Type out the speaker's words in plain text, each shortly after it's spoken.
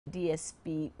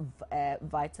DSP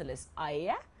Vitalis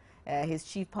Aya, his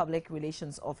Chief Public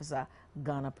Relations Officer,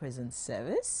 Ghana Prison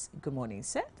Service. Good morning,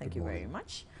 sir. Thank you very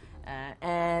much.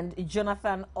 And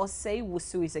Jonathan Osei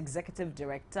Wusu is Executive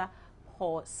Director,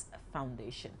 Pause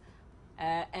Foundation.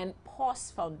 And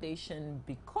Pause Foundation,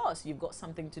 because you've got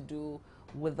something to do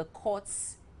with the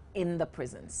courts in the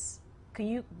prisons. Can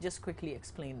you just quickly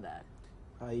explain that?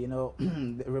 You know,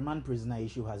 the remand prisoner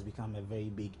issue has become a very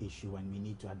big issue and we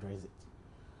need to address it.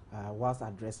 Whilst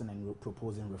addressing and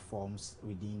proposing reforms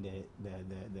within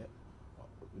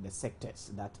the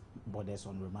sectors that borders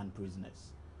on remand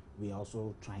prisoners, we are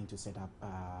also trying to set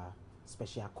up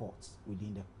special courts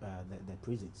within the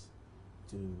prisons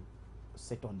to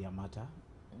sit on their matter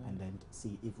and then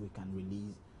see if we can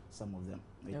release some of them.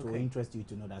 It will interest you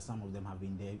to know that some of them have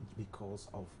been there because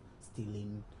of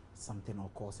stealing something or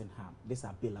causing harm. This is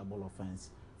a bailable offense,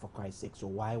 for Christ's sake. So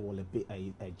why will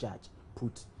a judge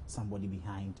put somebody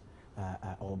behind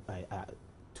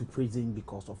to prison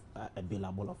because of a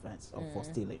bailable offense or for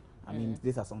stealing? I mean,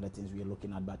 these are some of the things we are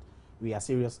looking at, but we are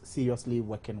seriously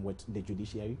working with the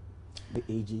judiciary, the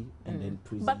AG, and then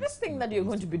prisons. But this thing that you're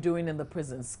going to be doing in the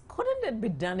prisons, couldn't it be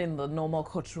done in the normal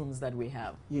courtrooms that we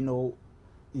have? You know,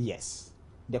 yes,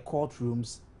 the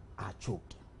courtrooms are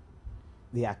choked.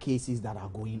 There are cases that are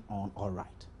going on all right.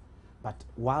 But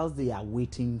whilst they are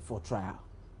waiting for trial,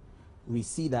 we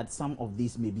see that some of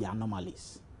these may be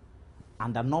anomalies.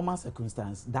 Under normal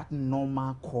circumstances, that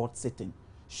normal court sitting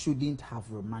shouldn't have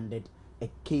remanded a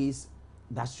case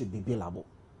that should be bailable,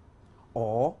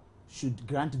 or should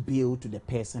grant bail to the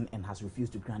person and has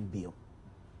refused to grant bail.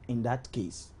 In that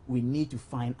case, we need to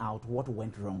find out what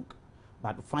went wrong.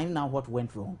 But finding out what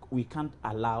went wrong, we can't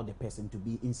allow the person to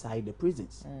be inside the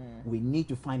prisons. We need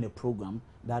to find a program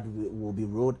that will be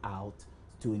rolled out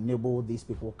to enable these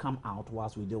people come out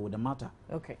whilst we deal with the matter.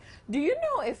 Okay. Do you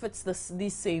know if it's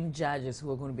these same judges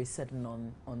who are going to be sitting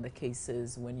on the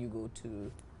cases when you go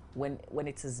to, when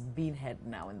it is being heard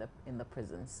now in the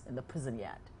prisons, in the prison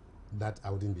yard? That I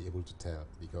wouldn't be able to tell,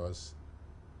 because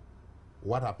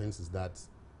what happens is that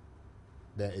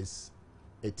there is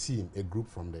a team, a group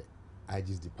from the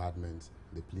IG's department,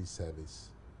 the police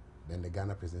service, then the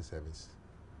Ghana Prison Service.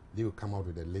 They will come out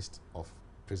with a list of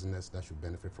prisoners that should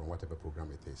benefit from whatever program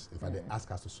it is. In fact, they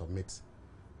ask us to submit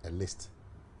a list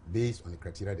based on the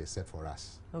criteria they set for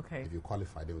us. Okay. If you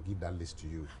qualify, they will give that list to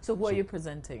you. So who are you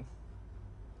presenting?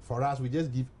 For us, we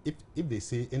just give, if they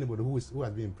say anybody who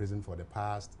has been in prison for the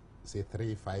past, say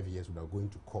 3-5 years without going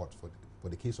to court for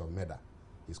the case of murder,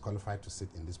 is qualified to sit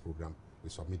in this program, we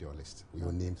submit your list with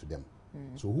your name to them.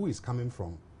 So who is coming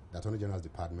from the Attorney General's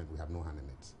department, we have no hand in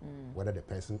it. Whether the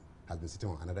person has been sitting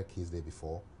on another case there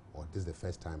before or this is the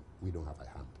first time, we don't have a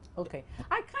hand. Okay.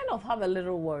 I kind of have a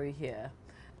little worry here.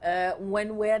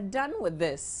 When we're done with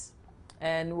this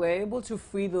and we're able to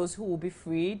free those who will be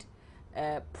freed,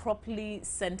 properly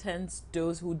sentence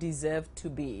those who deserve to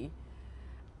be,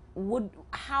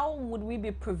 how would we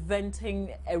be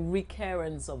preventing a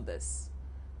recurrence of this?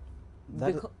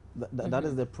 That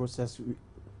is the process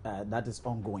that is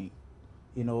ongoing.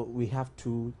 You know, we have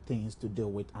two things to deal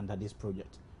with under this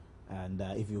project. And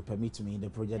if you permit me, the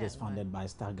project is funded by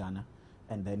Star Ghana.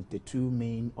 And then the two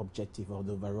main objectives, or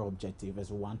the overall objective, is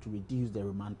one, to reduce the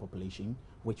remand population,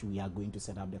 which we are going to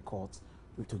set up the courts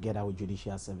together with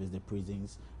Judicial Service, the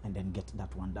prisons, and then get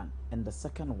that one done. And the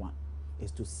second one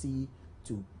is to see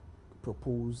to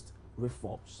proposed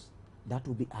reforms that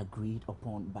will be agreed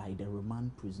upon by the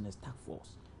remand prisoners task force.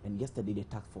 And yesterday the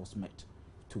task force met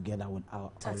together with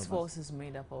our task force is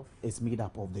made up of? It's made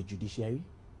up of the judiciary,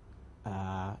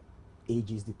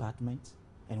 AG's department,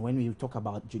 and when we talk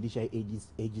about judiciary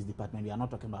AG's department, we are not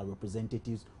talking about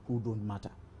representatives who don't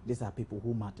matter. These are people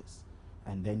who matters,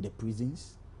 and then the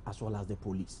prisons as well as the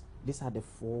police. These are the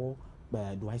four,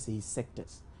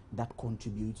 sectors that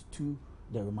contribute to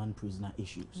the remand prisoner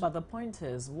issues. But the point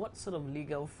is, what sort of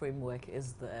legal framework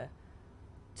is there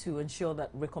to ensure that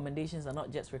recommendations are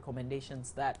not just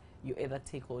recommendations that you either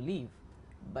take or leave,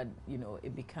 but you know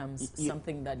it becomes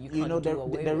something that you can't do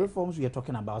away with? The reforms we are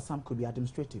talking about, some could be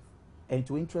administrative, and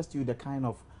to interest you, the kind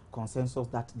of consensus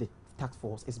that the task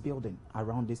force is building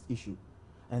around this issue.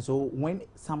 And so when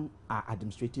some are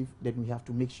administrative, then we have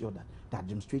to make sure that the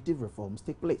administrative reforms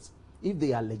take place. If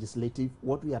they are legislative,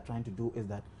 what we are trying to do is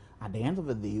that at the end of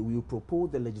the day, we will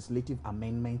propose the legislative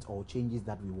amendments or changes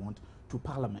that we want to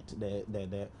Parliament,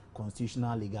 the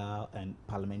Constitutional, Legal and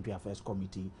Parliamentary Affairs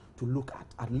Committee, to look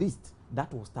at least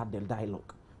that will start the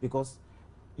dialogue. Because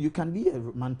you can be a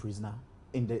remand prisoner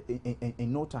in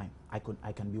no time. I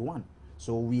can be one.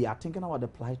 So we are thinking about the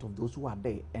plight of those who are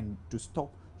there and to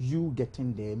stop you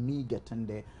getting there, me getting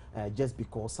there, just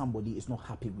because somebody is not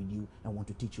happy with you and want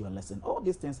to teach you a lesson. All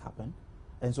these things happen.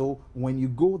 And so when you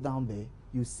go down there,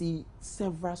 you see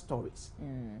several stories.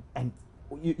 And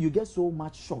you get so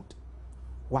much shocked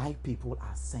why people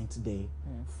are sent there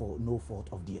for no fault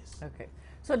of theirs. Okay.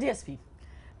 So DSP,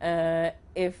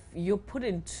 if you're put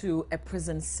into a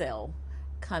prison cell,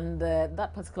 can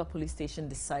that particular police station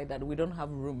decide that we don't have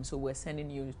room, so we're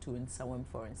sending you to Nsawam,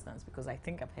 for instance? Because I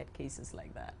think I've had cases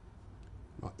like that.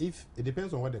 Now, if it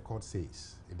depends on what the court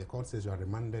says. If the court says you are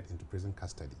remanded into prison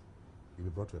custody, you'll be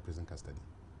brought to a prison custody.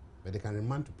 But they can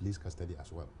remand to police custody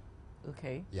as well.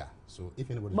 Okay. Yeah. So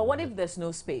if anybody. But what if there's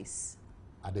no space?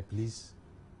 At the police,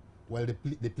 well,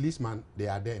 the policeman, they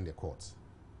are there in the courts,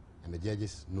 and the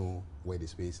judges know where the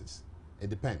space is. It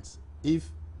depends. If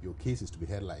your case is to be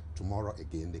heard like tomorrow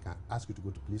again, they can ask you to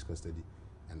go to police custody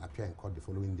and appear in court the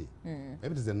following day.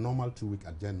 If it is a normal 2-week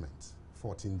adjournment,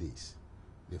 14 days,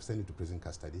 they'll send you to prison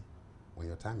custody. When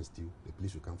your time is due, the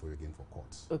police will come for you again for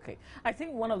courts. Okay. I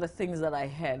think one of the things that I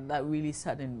heard that really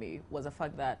saddened me was the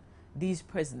fact that these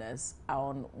prisoners are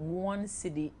on 1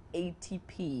 cedi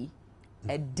 80p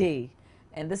a day,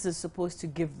 and this is supposed to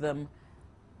give them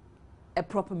a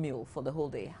proper meal for the whole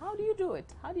day. How do you do it?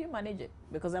 How do you manage it?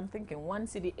 Because I'm thinking 1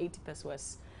 cedi 80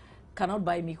 pesos cannot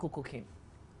buy me cooking.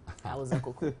 I was a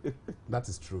cocoa. That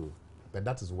is true. But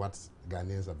that is what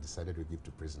Ghanaians have decided to give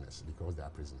to prisoners because they are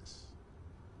prisoners.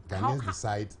 Ghanaians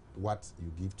decide what you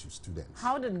give to students.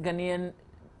 How did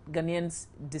Ghanaians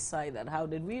decide that? How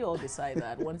did we all decide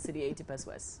that? 1 cedi 80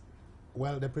 pesos?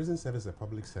 Well, the prison service is a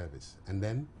public service, and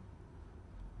then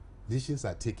decisions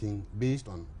are taken based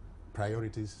on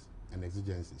priorities and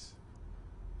exigencies.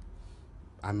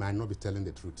 I might not be telling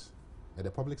the truth, but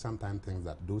the public sometimes thinks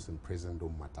that those in prison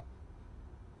don't matter.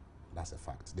 That's a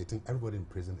fact. They think everybody in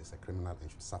prison is a criminal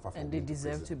and should suffer for and being they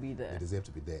deserve prison. to be there. They deserve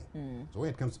to be there. So when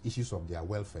it comes to issues of their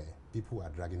welfare, people are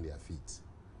dragging their feet.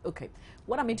 Okay.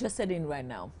 What I'm interested in right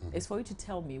now is for you to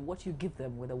tell me what you give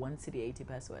them with a 1 cedi 80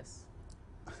 pesos.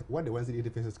 What the 1 cedi 80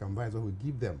 pesos can buy is what we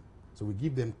give them. So we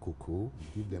give them cocoa,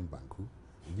 we give them banku,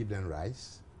 we give them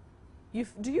rice.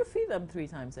 Do you feed them 3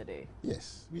 times a day?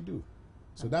 Yes, we do.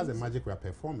 So that's the magic we are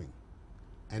performing.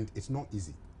 And it's not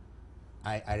easy.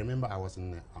 I remember I was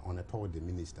on a tour with the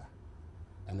minister,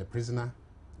 and the prisoner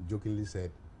jokingly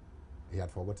said he had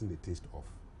forgotten the taste of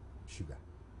sugar.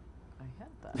 I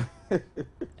heard that.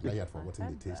 And that he had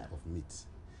forgotten the taste of meat.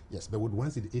 Yes, but with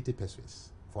 1 cedi 80 pesos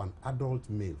for an adult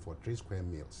meal, for 3 square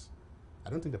meals,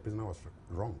 I don't think the prisoner was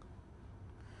wrong.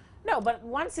 No, but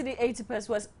 1 cedi 80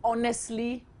 pesos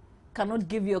honestly cannot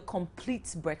give you a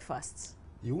complete breakfast.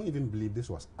 You won't even believe this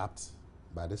was upped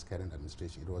by this current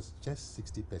administration. It was just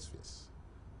 60 pesos.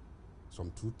 Some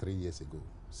 2-3 years ago,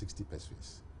 60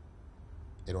 pesos.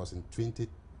 It was in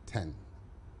 2010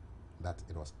 that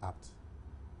it was upped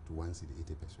to 1 cedi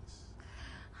 80 pesos.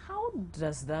 How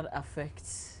does that affect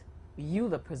you,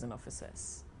 the prison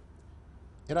officers?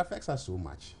 It affects us so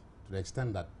much to the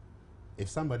extent that if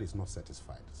somebody is not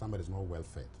satisfied, somebody is not well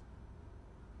fed,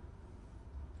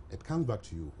 it comes back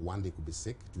to you. 1, they could be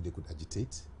sick. 2, they could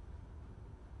agitate.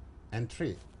 And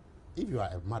 3, if you are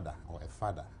a mother or a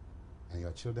father and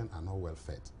your children are not well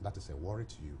fed, that is a worry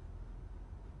to you.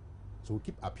 So we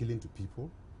keep appealing to people,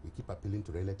 we keep appealing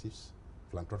to relatives,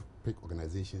 philanthropic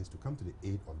organizations to come to the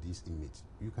aid of these inmates.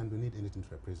 You can donate anything to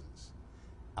the prisons.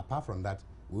 Apart from that,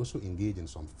 we also engage in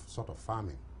some sort of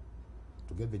farming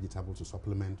to get vegetables to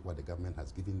supplement what the government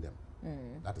has given them.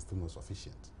 That is still not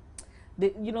sufficient.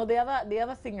 The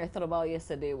other thing I thought about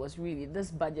yesterday was really this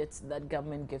budget that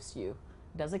government gives you.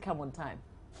 Does it come on time?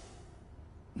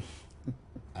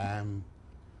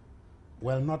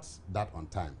 Well, not that on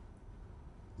time,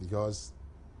 because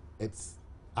it's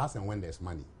as and when there's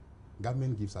money.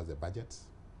 Government gives us a budget.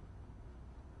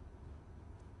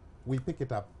 We pick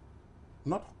it up,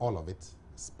 not all of it,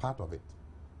 it's part of it.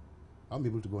 I won't be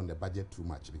able to go on the budget too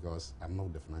much because I'm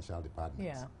not the financial department.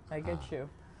 Yeah, I get you.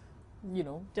 You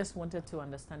know, just wanted to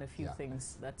understand a few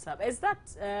things that's up. Is that...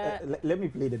 let me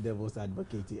play the devil's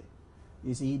advocate here.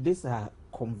 You see, these are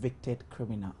convicted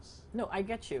criminals. No, I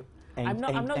get you. And,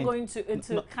 I'm not going to.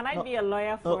 Can I be a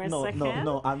lawyer for a second?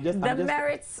 No. I'm just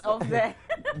merits of the.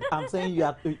 I'm saying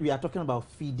we are talking about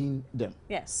feeding them.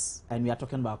 Yes. And we are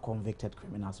talking about convicted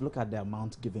criminals. Look at the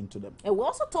amount given to them. And we're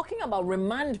also talking about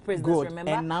remand prisoners. Good.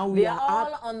 Remember, and now we are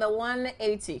all on the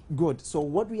 180. Good. So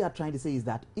what we are trying to say is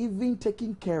that even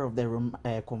taking care of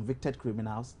the convicted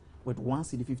criminals with 1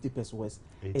 cedi 50 pesos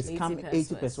is coming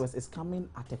 80 pesos is coming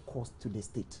at a cost to the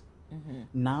state.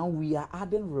 Now we are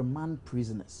adding remand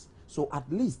prisoners. So at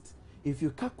least if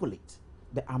you calculate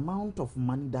the amount of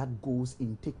money that goes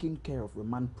in taking care of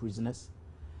remand prisoners,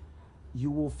 you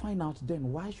will find out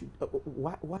then why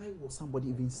will somebody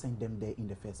even send them there in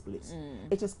the first place?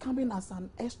 It is coming as an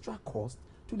extra cost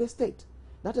to the state.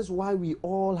 That is why we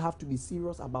all have to be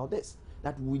serious about this,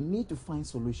 that we need to find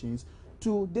solutions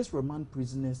to this remand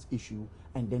prisoners issue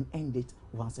and then end it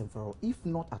once and for all. If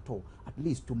not at all, at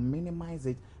least to minimize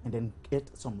it and then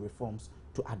get some reforms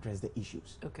to address the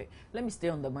issues. Okay, let me stay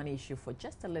on the money issue for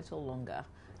just a little longer.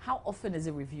 How often is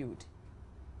it reviewed?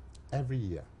 Every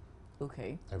year.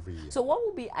 Okay. Every year. So what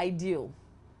would be ideal?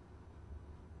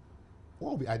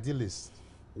 What would be ideal is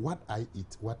what I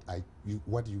eat,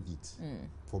 what you eat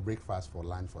for breakfast, for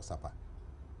lunch, for supper.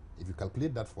 If you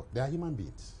calculate that they are human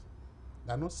beings.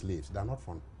 They are not slaves. They are not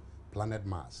from planet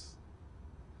Mars.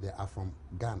 They are from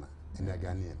Ghana and they are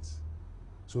Ghanaians.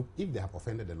 So if they have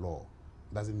offended the law,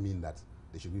 doesn't mean that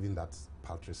they should be given that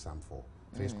paltry sum for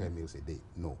 3 square meals a day.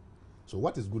 No. So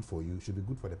what is good for you should be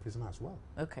good for the prisoner as well.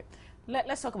 Okay.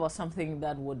 Let's talk about something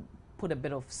that would put a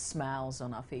bit of smiles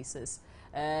on our faces.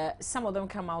 Some of them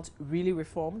come out really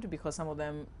reformed because some of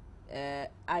them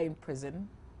are in prison,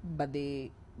 but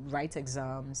they write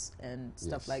exams and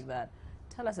stuff like that.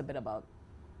 Tell us a bit about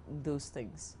those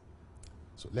things.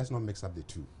 So let's not mix up the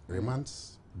two.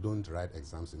 Remands don't write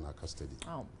exams in our custody.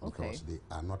 Oh, okay. Because they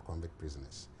are not convict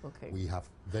prisoners. Okay. We have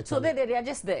so they are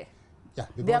just there. Yeah.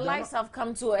 Their lives have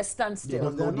come to a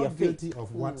standstill. They're not guilty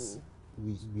of what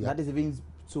we that is even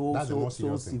so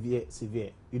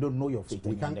severe. You don't know your fate.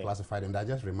 We can't classify them. They're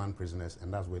just remand prisoners,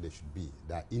 and that's where they should be.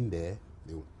 They're in there.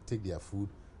 They will take their food.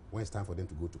 When it's time for them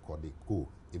to go to court, they go.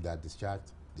 If they are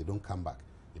discharged, they don't come back.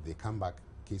 If they come back,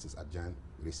 cases adjourned,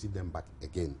 receive them back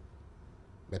again.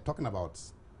 We're talking about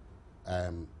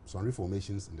some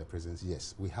reformations in the prisons.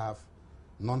 Yes, we have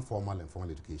non-formal and formal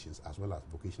educations as well as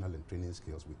vocational and training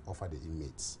skills we offer the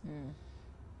inmates.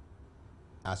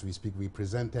 As we speak, we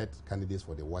presented candidates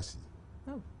for the WASI.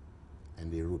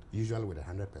 And they wrote, usually with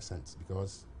 100%,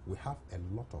 because we have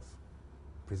a lot of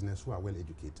prisoners who are well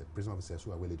educated, prison officers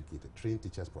who are well educated, trained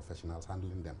teachers, professionals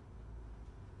handling them.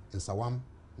 In Sawam,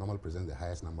 normal presents the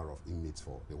highest number of inmates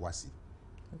for the WASI.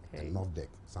 Okay. And North Deck,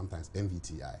 sometimes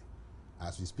MVTI.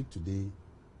 As we speak today,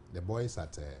 the boys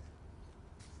at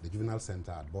the juvenile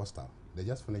center at Boston, they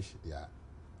just finished their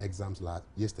exams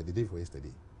yesterday, day before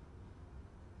yesterday.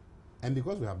 And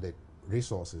because we have the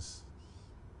resources,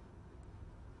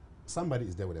 somebody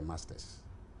is there with a master's.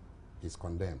 He's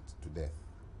condemned to death.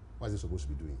 What is he supposed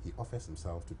to be doing? He offers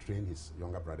himself to train his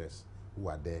younger brothers who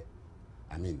are there,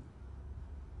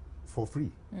 for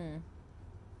free.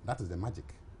 That is the magic.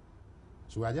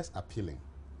 So we are just appealing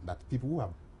that people who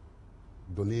have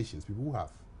donations, people who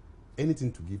have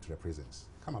anything to give to the prisons,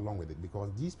 come along with it, because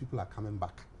these people are coming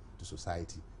back to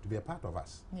society to be a part of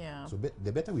us. Yeah. So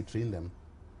the better we train them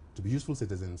to be useful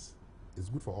citizens, it's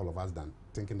good for all of us than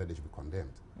thinking that they should be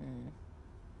condemned.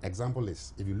 Example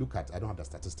is, if you look at, I don't have the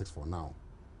statistics for now,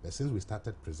 but since we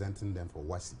started presenting them for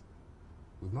WASI,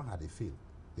 we've not had a fail.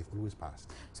 They've always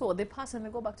passed. So they pass and they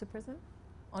go back to prison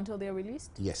until they're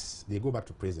released? Yes, they go back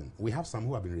to prison. We have some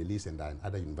who have been released and are in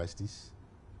other universities.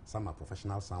 Some are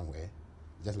professionals somewhere,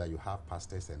 just like you have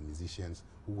pastors and musicians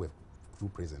who were through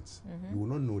prisons. You will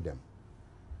not know them.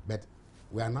 But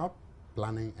we are now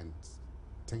planning and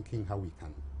thinking how we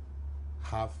can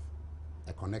have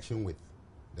a connection with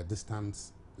the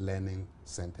distance learning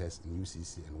centers in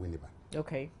UCC and Winneba.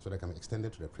 Okay. So they can be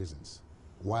extended to the prisons.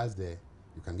 Whilst there,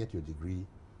 you can get your degree,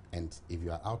 and if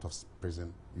you are out of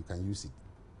prison, you can use it.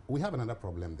 We have another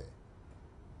problem there.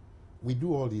 We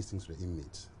do all these things to the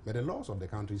inmates, but the laws of the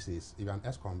country says if you're an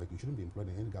ex-convict, you shouldn't be employed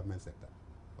in any government sector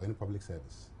or any public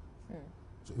service.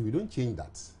 So if we don't change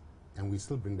that, and we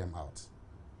still bring them out,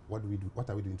 what do we do? What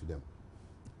are we doing to them?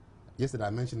 Yesterday I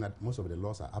mentioned that most of the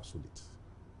laws are obsolete.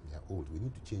 They are old. We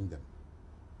need to change them.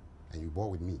 And you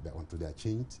bore with me, but until they are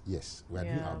changed, yes, we are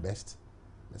doing our best.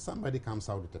 But somebody comes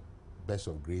out with the best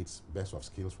of grades, best of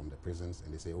skills from the prisons,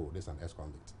 and they say, oh, this is an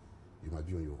ex-convict. You must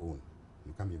be on your own.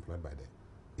 You can't be employed by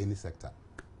any sector.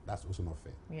 That's also not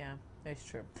fair. Yeah, that's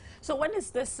true. So when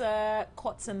is this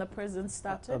courts in the prison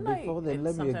started? Before then,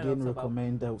 let me again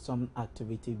recommend some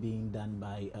activity being done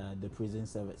by the prison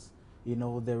service. You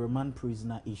know, the remand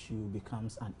prisoner issue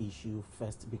becomes an issue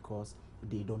first because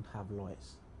they don't have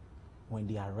lawyers when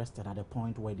they are arrested, at the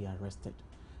point where they are arrested.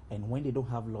 And when they don't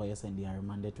have lawyers and they are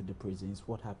remanded to the prisons,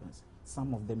 what happens?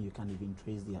 Some of them you can't even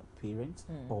trace their parents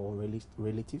or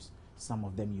relatives. Some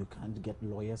of them you can't get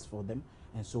lawyers for them,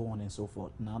 and so on and so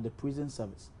forth. Now the prison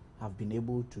service have been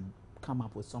able to come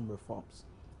up with some reforms,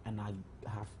 and I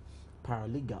have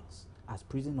paralegals. As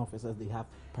prison officers, they have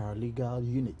paralegal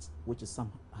units, which is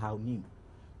somehow new,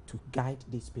 to guide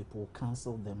these people,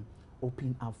 counsel them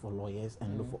open up for lawyers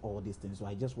and look for all these things. So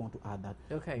I just want to add that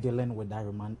Okay. dealing with that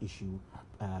remand issue,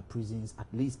 prisons, at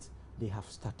least they have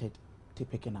started to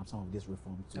picking up some of these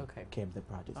reforms to curb the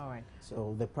practice. All right.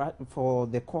 So for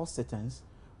the court sittings,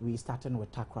 we starting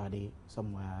with Takrady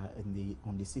somewhere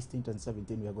on the 16th and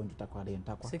 17th. We are going to Takrady and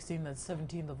Takwa. 16th and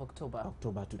 17th of October.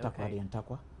 October to Takrady and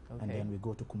Takwa, and then we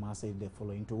go to Kumasi the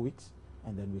following 2 weeks,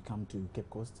 and then we come to Cape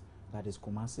Coast. That is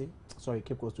Kumasi. Sorry,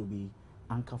 Cape Coast will be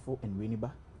Ankafo and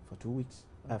Winneba for 2 weeks,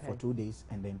 for 2 days,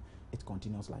 and then it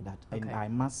continues like that. And I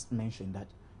must mention that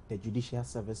the Judicial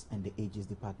Service and the Ages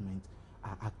Department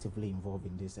are actively involved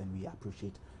in this, and we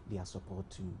appreciate their support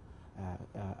to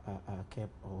keep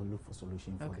or look for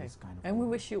solution for this kind of. And we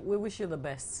wish you the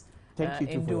best. Thank you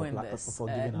in for doing this. For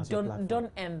giving us your platform.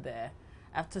 Don't end there.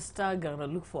 After Star Ghana,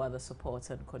 look for other supports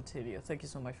and continue. Thank you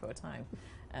so much for your time,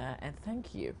 and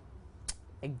thank you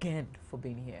again for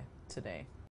being here today.